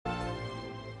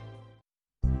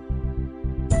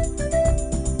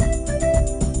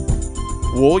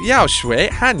我要学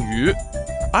汉语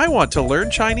I want to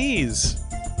learn Chinese.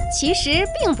 其实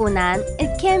并不难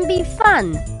It can be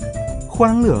fun.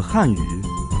 欢乐汉语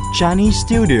Chinese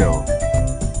Studio。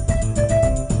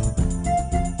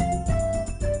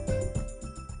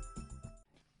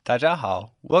大家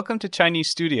好 Welcome to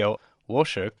Chinese Studio. 我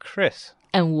是 Chris.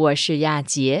 And 我是亚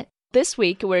杰. This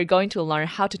week, we're going to learn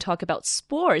how to talk about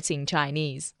sports in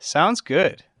Chinese. Sounds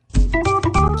good.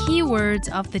 Keywords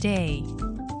of the day.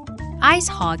 Ice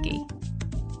hockey,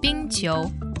 冰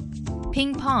球,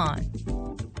 ping pong,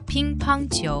 乒乓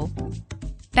球,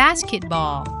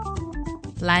 basketball,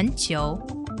 篮球.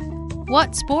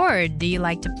 What sport do you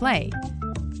like to play?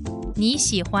 你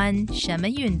喜欢什么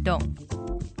运动?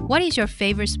 What is your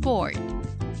favorite sport?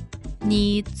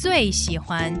 你最喜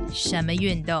欢什么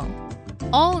运动?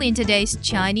 All in today's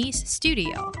Chinese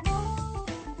studio.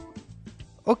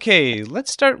 Okay,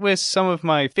 let's start with some of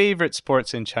my favorite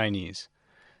sports in Chinese.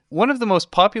 One of the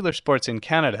most popular sports in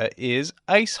Canada is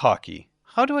ice hockey.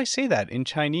 How do I say that in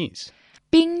Chinese?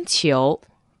 冰球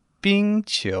冰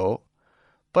球.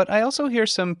 But I also hear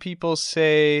some people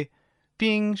say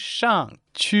冰上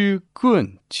曲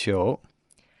棍球.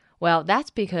 Well,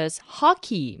 that's because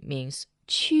hockey means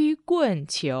曲棍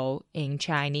球 in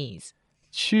Chinese.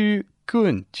 曲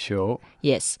棍球.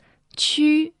 Yes,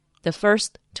 曲, the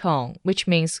first tone, which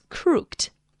means crooked.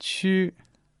 曲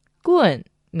棍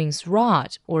means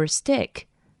rod or stick.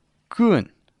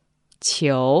 棍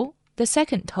球, the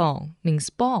second tone, means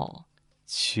ball.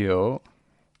 球.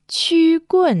 曲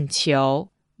棍球,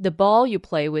 the ball you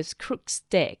play with crooked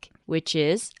stick, which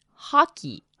is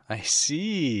hockey. I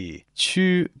see.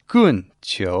 曲棍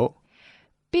球.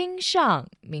 冰上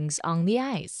means on the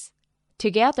ice.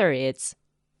 Together it's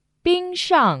冰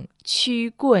上曲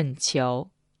棍球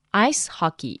ice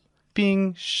hockey.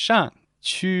 冰上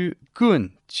曲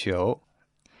棍球.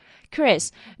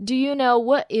 Chris, do you know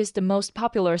what is the most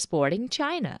popular sport in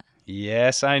China?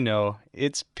 Yes, I know.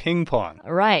 It's ping pong.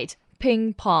 Right,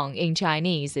 ping pong in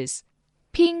Chinese is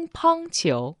乒乓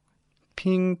球.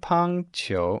 乒乓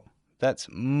球. That's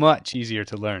much easier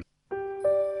to learn.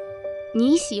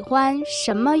 你喜欢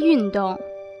什么运动？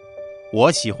我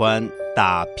喜欢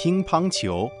打乒乓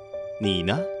球，你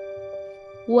呢？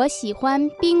我喜欢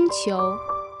冰球。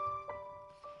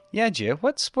 Yeah, Jia,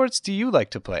 what sports do you like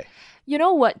to play? You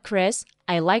know what, Chris?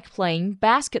 I like playing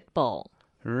basketball.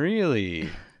 Really?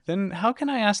 Then how can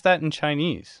I ask that in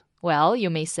Chinese? Well, you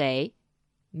may say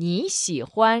你喜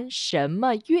欢什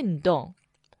么运动？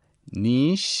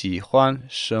你喜欢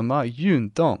什么运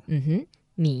动？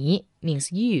你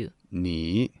means you.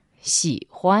 你喜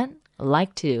欢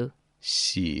like to.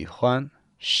 喜欢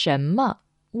什么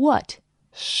what.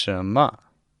 什么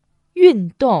运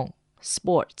动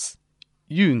sports.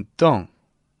 运动？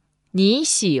你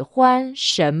喜欢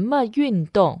什么运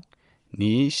动？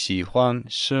你喜欢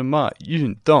什么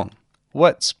运动？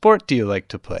 What sport do you like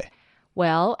to play?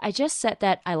 Well, I just said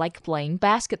that I like playing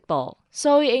basketball.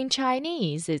 So in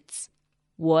Chinese, it's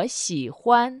我喜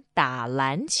欢打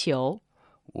篮球。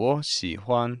我喜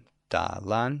欢打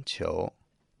篮球。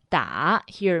打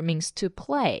here means to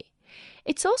play.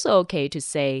 It's also okay to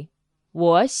say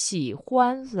我喜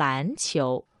欢篮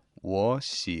球。我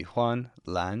喜欢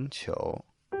篮球。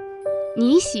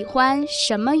你喜欢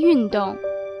什么运动？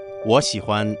我喜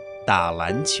欢打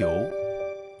篮球。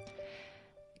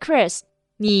Chris,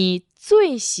 你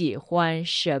最喜欢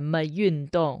什么运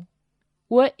动？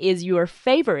 What is your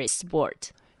favorite sport?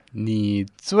 你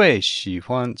最喜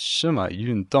欢什么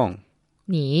运动？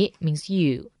你 means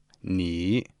you.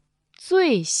 你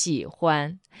最喜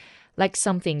欢 like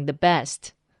something the best.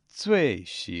 最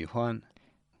喜欢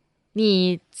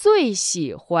你最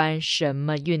喜欢什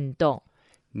么运动？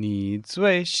你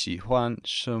最喜欢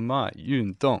什么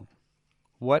运动？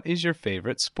 What is your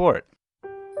favorite sport?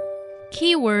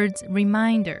 Keywords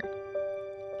reminder.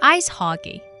 Ice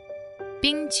hockey,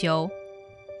 冰球,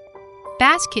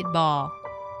 basketball,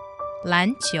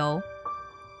 篮球.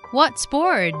 What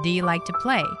sport do you like to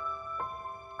play?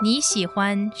 你喜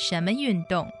欢什么运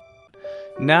动?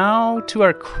 Now to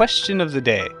our question of the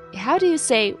day. How do you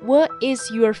say what is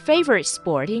your favorite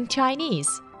sport in Chinese?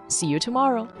 See you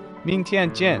tomorrow. 明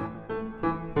天见。